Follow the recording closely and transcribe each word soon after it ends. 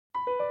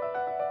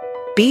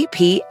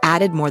BP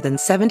added more than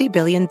 $70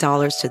 billion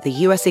to the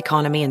U.S.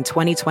 economy in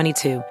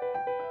 2022.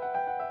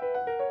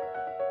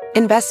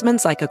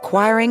 Investments like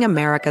acquiring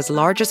America's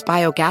largest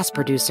biogas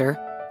producer,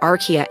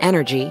 Archaea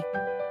Energy,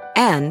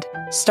 and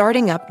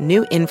starting up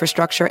new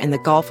infrastructure in the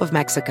Gulf of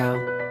Mexico.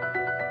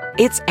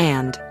 It's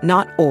and,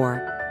 not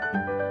or.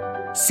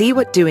 See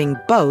what doing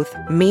both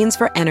means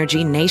for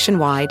energy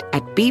nationwide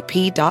at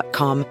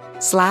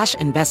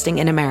bp.com/investing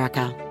in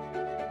America.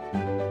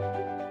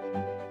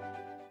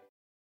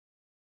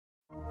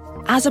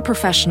 As a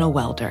professional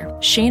welder,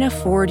 Shayna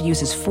Ford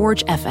uses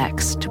Forge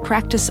FX to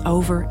practice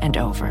over and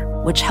over,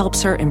 which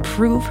helps her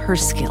improve her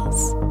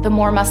skills. The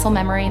more muscle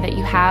memory that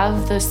you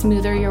have, the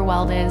smoother your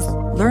weld is.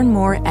 Learn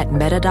more at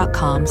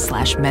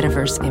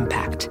meta.com/metaverse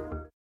impact.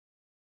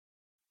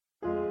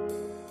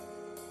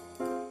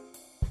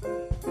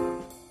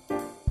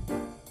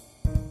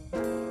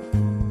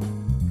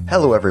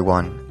 Hello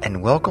everyone,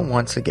 and welcome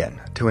once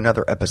again to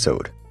another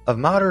episode of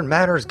Modern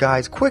Matters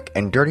Guy's quick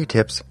and dirty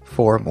tips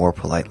for a more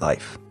polite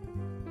life.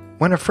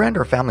 When a friend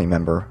or family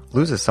member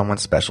loses someone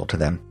special to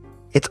them,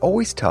 it's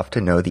always tough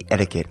to know the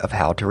etiquette of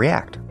how to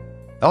react.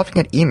 I often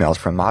get emails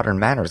from Modern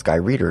Manners Guy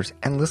readers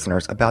and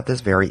listeners about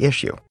this very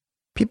issue.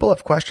 People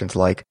have questions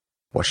like,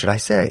 what should I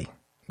say?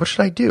 What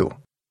should I do?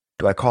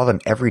 Do I call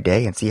them every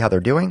day and see how they're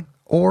doing?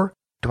 Or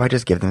do I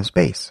just give them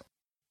space?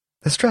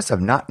 The stress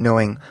of not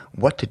knowing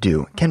what to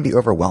do can be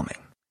overwhelming.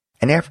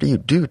 And after you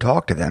do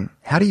talk to them,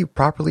 how do you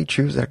properly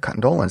choose a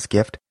condolence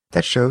gift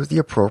that shows the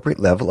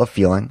appropriate level of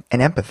feeling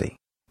and empathy?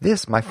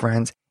 This, my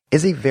friends,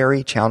 is a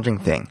very challenging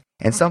thing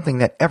and something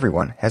that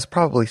everyone has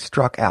probably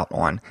struck out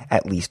on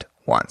at least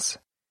once.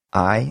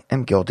 I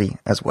am guilty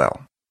as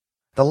well.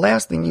 The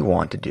last thing you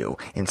want to do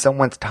in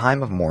someone's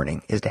time of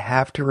mourning is to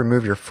have to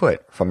remove your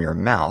foot from your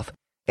mouth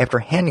after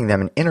handing them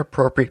an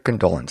inappropriate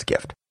condolence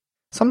gift.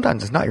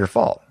 Sometimes it's not your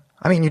fault.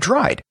 I mean, you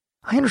tried.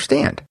 I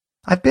understand.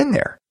 I've been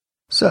there.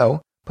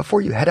 So,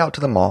 before you head out to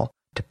the mall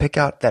to pick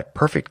out that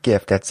perfect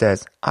gift that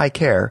says, I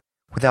care,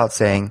 without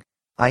saying,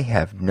 I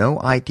have no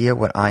idea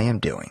what I am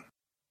doing,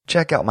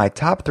 check out my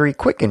top 3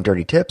 quick and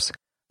dirty tips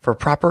for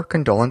proper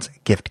condolence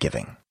gift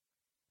giving.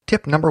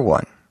 Tip number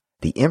 1,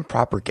 the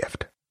improper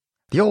gift.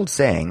 The old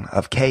saying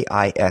of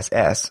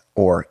KISS,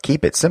 or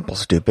keep it simple,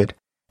 stupid,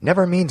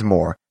 never means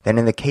more than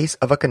in the case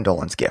of a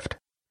condolence gift.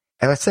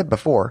 As I said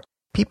before,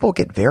 people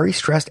get very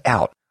stressed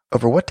out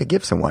over what to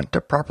give someone to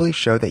properly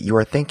show that you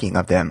are thinking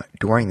of them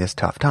during this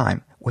tough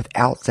time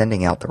without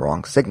sending out the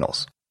wrong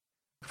signals.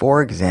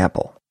 For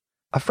example,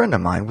 a friend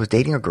of mine was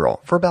dating a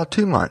girl for about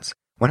 2 months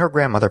when her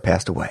grandmother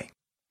passed away.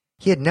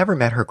 He had never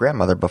met her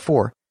grandmother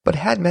before, but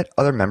had met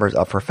other members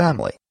of her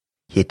family.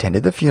 He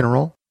attended the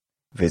funeral,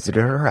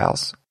 visited her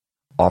house,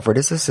 offered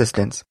his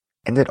assistance,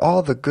 and did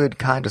all the good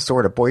kind of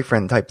sort of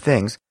boyfriend type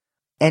things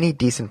any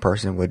decent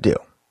person would do.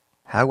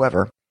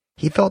 However,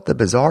 he felt the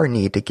bizarre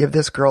need to give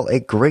this girl a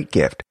great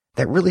gift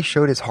that really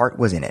showed his heart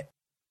was in it.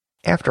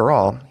 After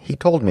all, he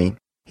told me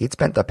he'd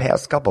spent the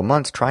past couple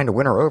months trying to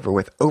win her over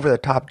with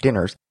over-the-top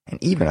dinners and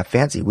even a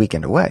fancy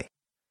weekend away.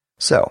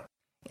 So,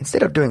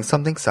 instead of doing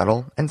something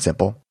subtle and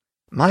simple,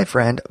 my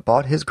friend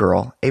bought his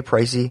girl a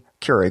pricey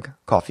Keurig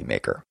coffee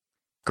maker.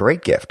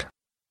 Great gift,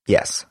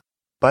 yes,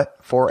 but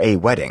for a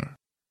wedding,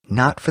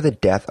 not for the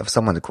death of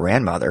someone's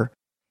grandmother.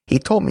 He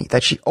told me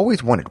that she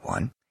always wanted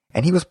one,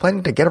 and he was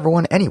planning to get her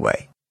one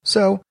anyway.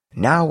 So,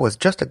 now was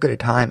just as good a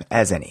time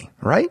as any,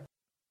 right?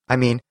 I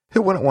mean,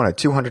 who wouldn't want a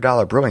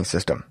 $200 brewing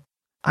system?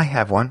 I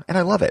have one, and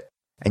I love it,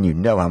 and you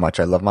know how much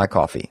I love my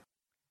coffee.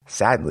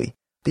 Sadly,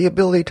 the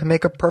ability to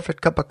make a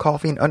perfect cup of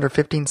coffee in under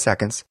 15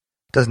 seconds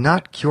does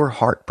not cure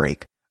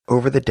heartbreak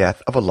over the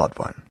death of a loved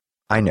one.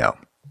 I know.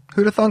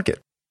 Who'd have thunk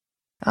it?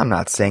 I'm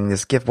not saying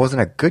this gift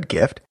wasn't a good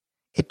gift.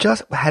 It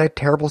just had a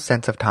terrible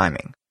sense of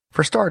timing.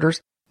 For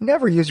starters,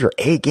 never use your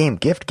A-game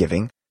gift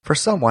giving for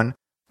someone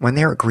when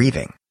they are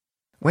grieving.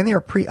 When they are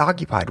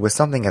preoccupied with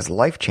something as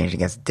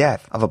life-changing as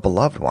death of a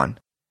beloved one,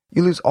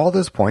 you lose all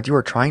those points you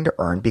are trying to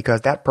earn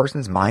because that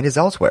person's mind is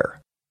elsewhere.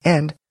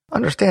 And,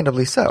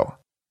 understandably so.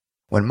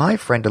 When my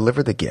friend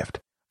delivered the gift,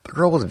 the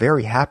girl was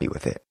very happy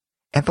with it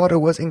and thought it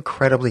was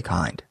incredibly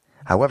kind.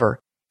 However,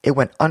 it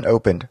went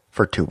unopened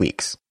for 2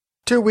 weeks.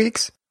 2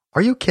 weeks?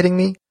 Are you kidding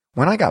me?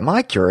 When I got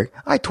my Keurig,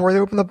 I tore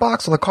open the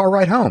box on the car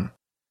ride home.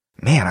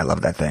 Man, I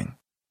love that thing.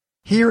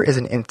 Here is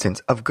an instance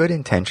of good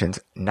intentions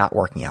not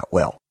working out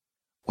well.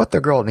 What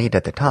the girl needed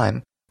at the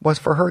time was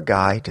for her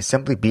guy to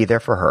simply be there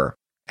for her,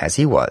 as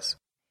he was,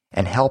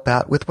 and help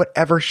out with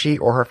whatever she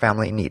or her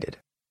family needed.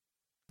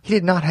 He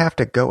did not have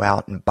to go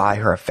out and buy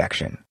her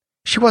affection.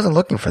 She wasn't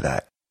looking for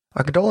that.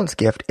 A condolence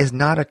gift is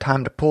not a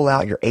time to pull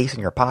out your ace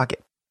in your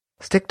pocket.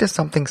 Stick to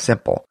something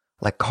simple,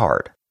 like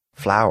card,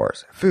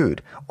 flowers,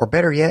 food, or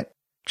better yet,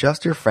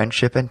 just your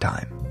friendship and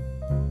time.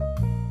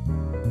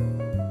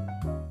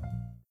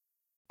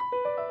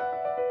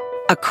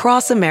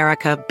 Across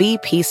America,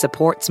 BP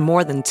supports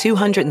more than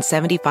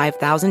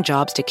 275,000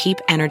 jobs to keep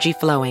energy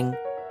flowing.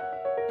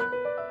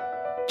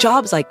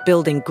 Jobs like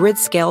building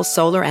grid-scale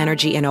solar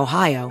energy in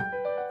Ohio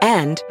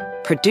and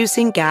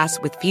producing gas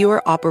with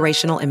fewer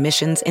operational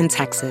emissions in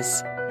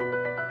Texas.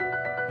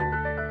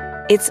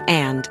 It's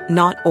and,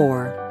 not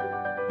or.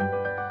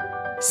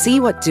 See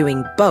what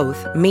doing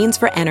both means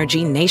for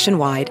energy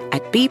nationwide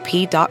at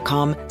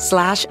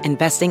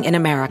bp.com/investing in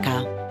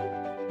America.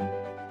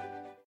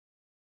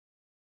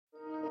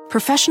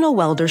 Professional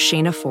welder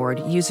Shayna Ford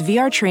used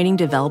VR training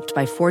developed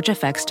by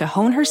ForgeFX to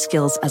hone her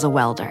skills as a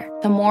welder.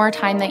 The more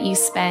time that you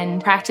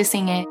spend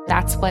practicing it,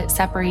 that's what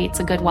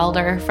separates a good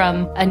welder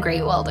from a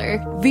great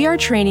welder. VR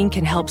training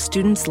can help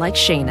students like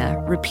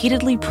Shayna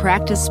repeatedly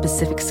practice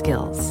specific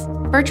skills.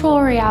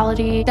 Virtual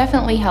reality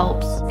definitely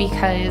helps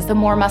because the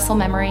more muscle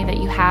memory that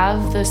you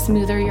have, the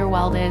smoother your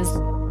weld is.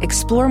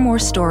 Explore more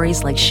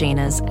stories like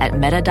Shayna's at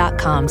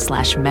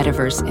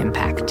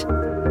meta.com/metaverseimpact.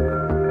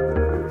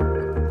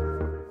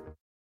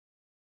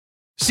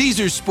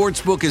 Caesars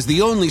Sportsbook is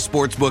the only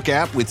sportsbook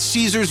app with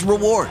Caesars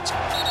Rewards.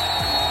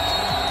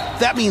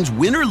 That means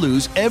win or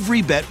lose,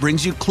 every bet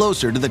brings you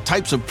closer to the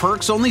types of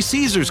perks only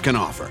Caesars can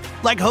offer,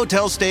 like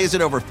hotel stays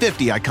at over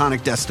 50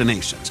 iconic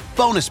destinations,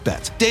 bonus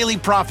bets, daily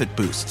profit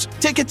boosts,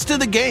 tickets to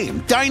the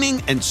game,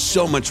 dining, and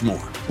so much more.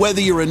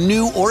 Whether you're a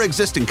new or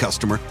existing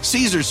customer,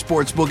 Caesars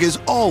Sportsbook is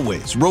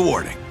always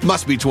rewarding.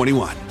 Must be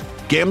 21.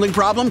 Gambling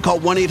problem?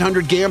 Call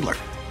 1-800-GAMBLER.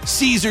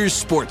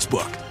 Caesars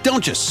Sportsbook.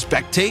 Don't just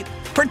spectate,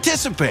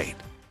 participate.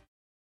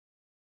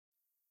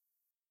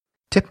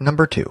 Tip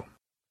number 2.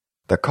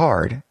 The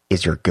card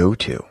is your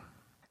go-to.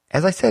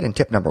 As I said in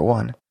tip number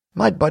 1,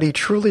 my buddy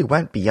truly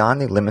went beyond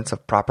the limits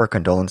of proper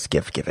condolence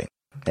gift giving.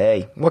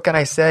 Hey, what can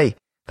I say?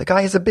 The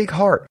guy has a big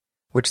heart,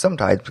 which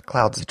sometimes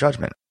clouds his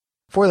judgment.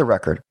 For the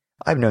record,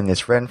 I've known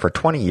this friend for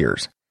 20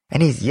 years,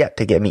 and he's yet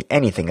to get me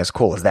anything as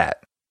cool as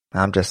that.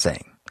 I'm just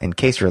saying, in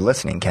case you're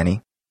listening,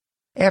 Kenny.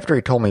 After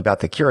he told me about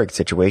the Keurig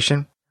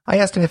situation, I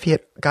asked him if he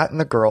had gotten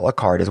the girl a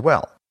card as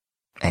well.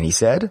 And he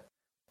said,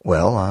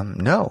 well,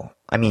 no.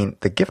 I mean,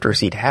 the gift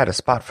receipt had a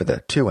spot for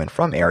the to and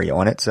from area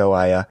on it, so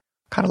I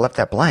kind of left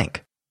that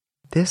blank.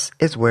 This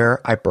is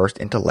where I burst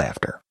into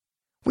laughter.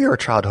 We are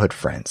childhood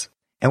friends,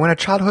 and when a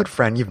childhood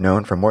friend you've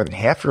known for more than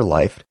half your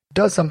life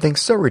does something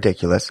so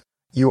ridiculous,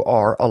 you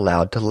are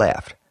allowed to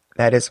laugh.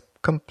 That is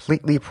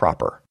completely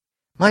proper.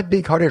 My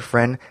big-hearted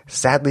friend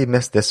sadly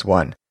missed this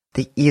one,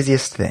 the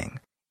easiest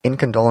thing in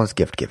condolence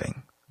gift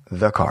giving,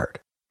 the card.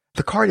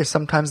 The card is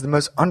sometimes the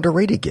most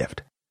underrated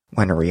gift,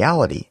 when in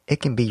reality,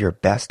 it can be your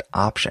best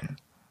option.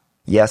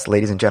 Yes,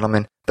 ladies and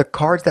gentlemen, the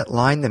cards that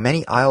line the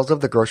many aisles of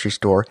the grocery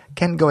store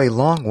can go a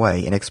long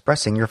way in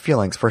expressing your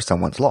feelings for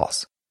someone's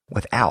loss,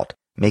 without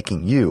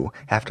making you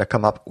have to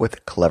come up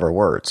with clever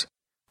words.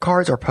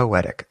 Cards are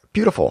poetic,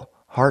 beautiful,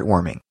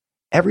 heartwarming,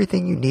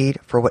 everything you need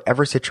for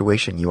whatever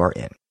situation you are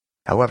in.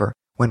 However,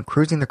 when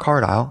cruising the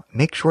card aisle,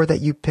 make sure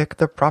that you pick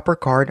the proper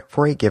card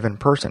for a given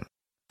person.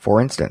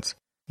 For instance,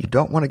 you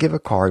don't want to give a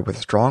card with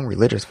strong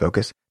religious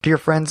focus to your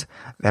friends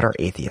that are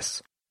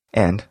atheists,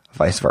 and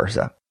vice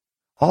versa.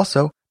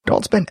 Also,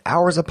 don't spend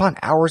hours upon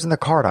hours in the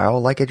card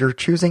aisle like you're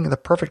choosing the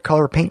perfect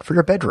color paint for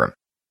your bedroom.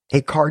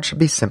 A card should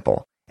be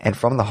simple and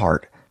from the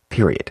heart,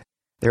 period.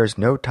 There is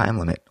no time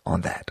limit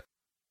on that.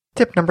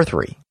 Tip number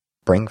 3,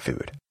 bring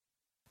food.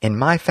 In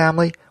my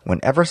family,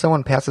 whenever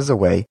someone passes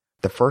away,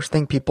 the first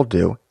thing people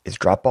do is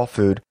drop off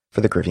food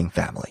for the grieving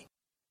family.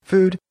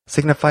 Food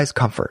signifies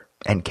comfort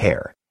and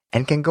care,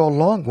 and can go a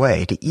long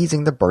way to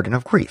easing the burden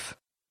of grief.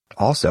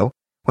 Also,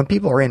 when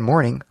people are in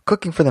mourning,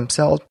 cooking for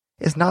themselves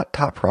is not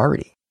top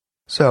priority.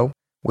 So,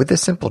 with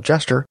this simple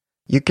gesture,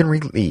 you can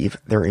relieve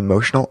their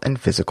emotional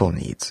and physical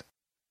needs.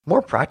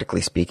 More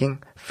practically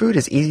speaking, food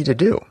is easy to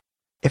do.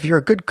 If you're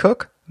a good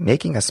cook,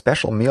 making a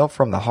special meal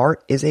from the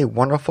heart is a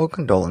wonderful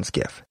condolence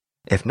gift.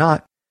 If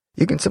not,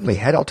 you can simply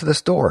head out to the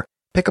store,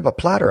 pick up a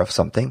platter of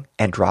something,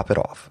 and drop it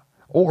off.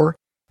 Or,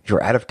 if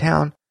you're out of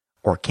town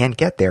or can't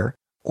get there,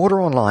 order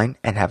online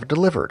and have it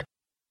delivered.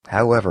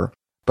 However,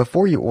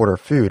 before you order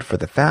food for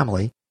the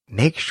family,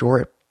 make sure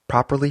it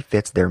properly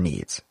fits their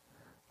needs.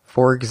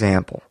 For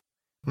example,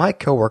 my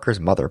coworker's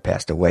mother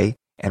passed away,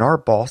 and our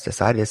boss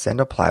decided to send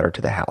a platter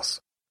to the house.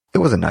 It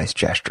was a nice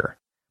gesture,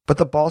 but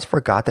the boss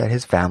forgot that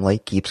his family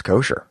keeps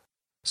kosher.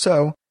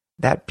 So,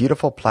 that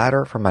beautiful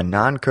platter from a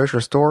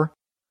non-kosher store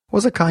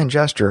was a kind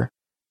gesture,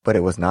 but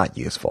it was not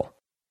useful.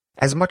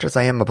 As much as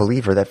I am a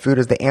believer that food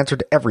is the answer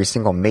to every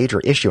single major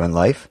issue in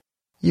life,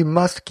 you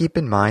must keep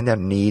in mind the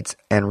needs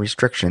and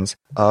restrictions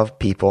of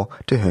people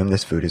to whom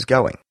this food is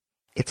going.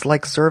 It's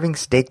like serving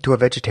steak to a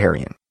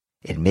vegetarian.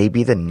 It may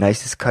be the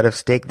nicest cut of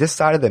steak this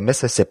side of the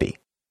Mississippi,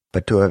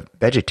 but to a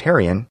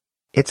vegetarian,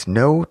 it's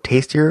no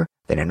tastier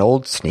than an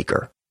old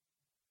sneaker.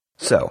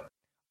 So,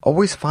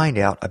 always find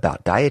out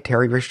about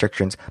dietary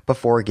restrictions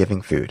before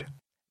giving food.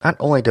 Not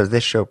only does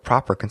this show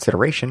proper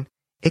consideration,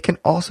 it can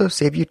also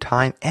save you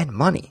time and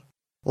money.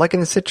 Like in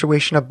the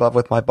situation above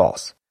with my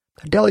boss.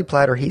 The deli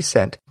platter he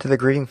sent to the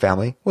grieving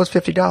family was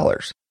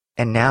 $50,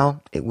 and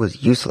now it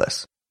was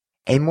useless.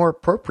 A more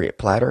appropriate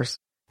platter,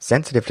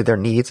 sensitive to their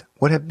needs,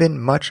 would have been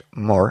much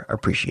more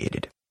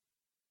appreciated.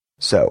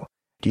 So,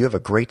 do you have a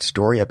great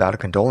story about a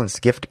condolence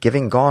gift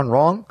giving gone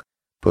wrong?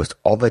 Post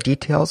all the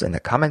details in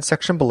the comment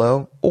section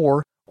below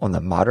or on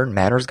the Modern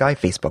Manners Guy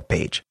Facebook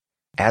page.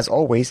 As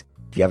always,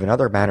 If you have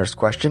another Manners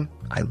question,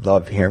 I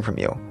love hearing from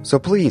you. So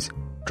please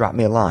drop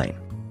me a line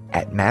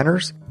at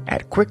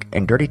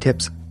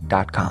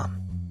manners@quickanddirtytips.com.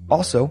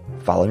 Also,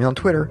 follow me on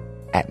Twitter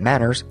at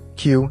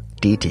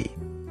MannersQDT.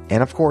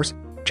 And of course,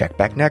 check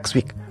back next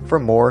week for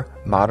more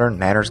modern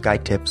manners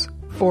guide tips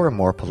for a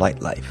more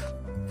polite life.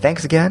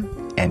 Thanks again,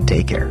 and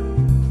take care.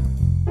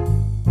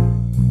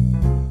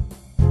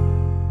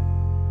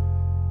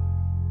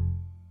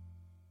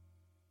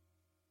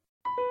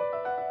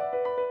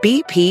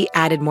 BP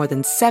added more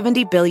than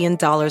 $70 billion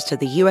to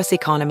the U.S.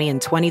 economy in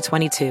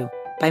 2022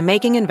 by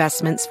making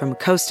investments from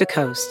coast to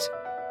coast.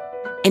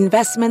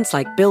 Investments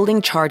like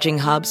building charging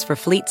hubs for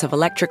fleets of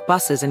electric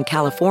buses in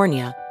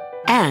California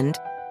and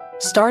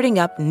starting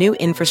up new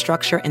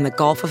infrastructure in the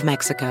Gulf of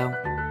Mexico.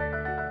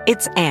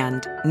 It's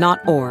and,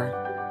 not or.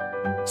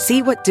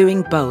 See what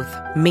doing both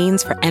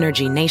means for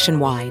energy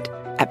nationwide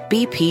at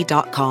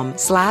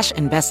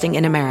bp.com/investing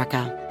in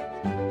America.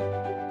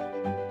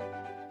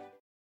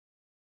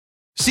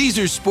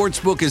 Caesars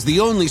Sportsbook is the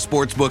only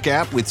sportsbook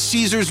app with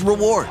Caesars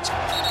Rewards.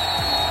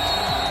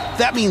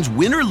 That means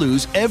win or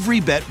lose, every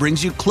bet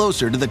brings you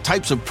closer to the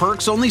types of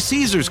perks only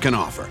Caesars can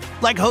offer,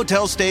 like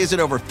hotel stays at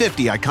over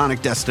 50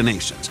 iconic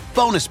destinations,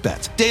 bonus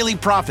bets, daily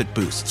profit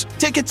boosts,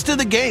 tickets to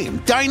the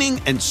game,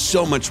 dining, and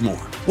so much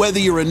more. Whether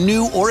you're a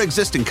new or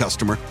existing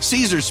customer,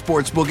 Caesars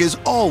Sportsbook is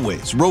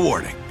always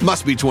rewarding.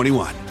 Must be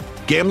 21.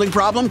 Gambling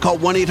problem? Call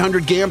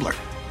 1-800-GAMBLER.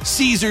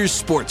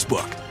 Caesars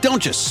Sportsbook.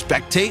 Don't just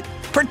spectate,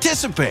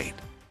 participate.